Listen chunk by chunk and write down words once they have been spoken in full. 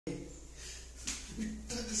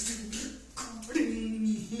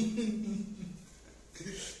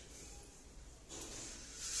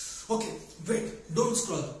Okay, wait, don't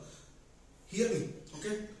scroll. Hear me,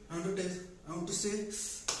 okay? I want to say,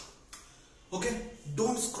 okay,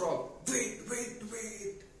 don't scroll. Wait.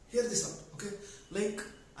 Hear this out, okay? Like,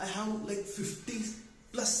 I have like 50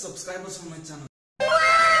 plus subscribers on my channel.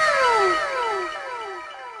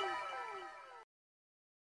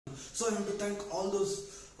 So I want to thank all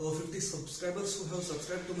those 50 subscribers who have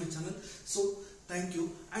subscribed to my channel. So thank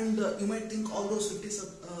you. And you might think all those 50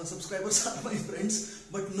 subscribers are my friends,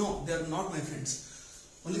 but no, they are not my friends.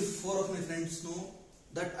 Only 4 of my friends know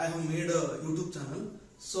that I have made a YouTube channel.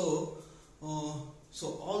 So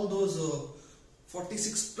all those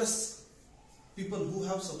 46 plus people who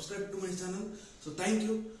have subscribed to my channel, so thank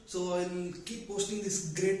you. So I will keep posting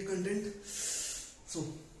this great content. So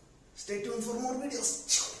stay tuned for more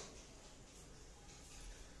videos.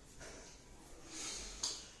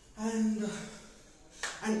 And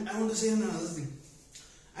I want to say another thing.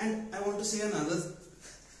 And I want to say another.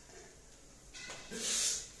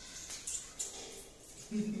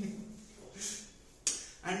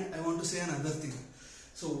 And I want to say another thing.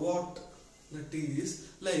 So what that is,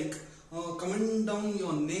 like, comment down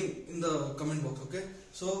your name in the comment box, okay?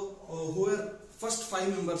 So whoever first 5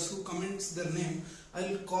 members who comments their name,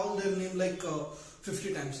 I'll call their name like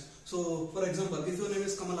 50 times. So for example, if your name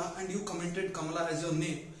is Kamala and you commented Kamala as your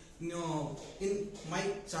name in my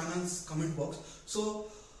channel's comment box, so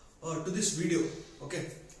to this video,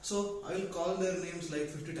 okay, so I will call their names like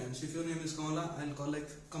 50 times. If your name is Kamala, I'll call like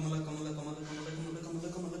Kamala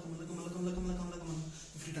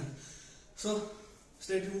 50 times. So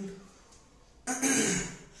stay tuned.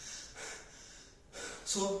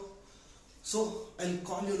 So I'll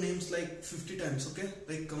call your names like 50 times, okay?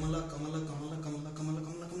 Like Kamala.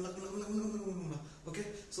 Okay?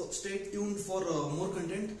 So stay tuned for more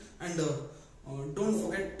content, and don't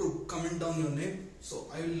forget to comment down your name. So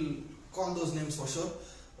I will call those names for sure.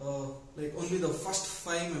 Like only the first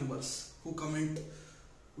 5 members who comment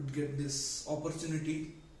would get this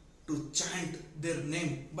opportunity to chant their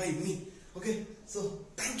name by me. Okay? So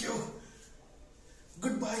thank you.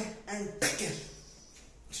 Goodbye and take care.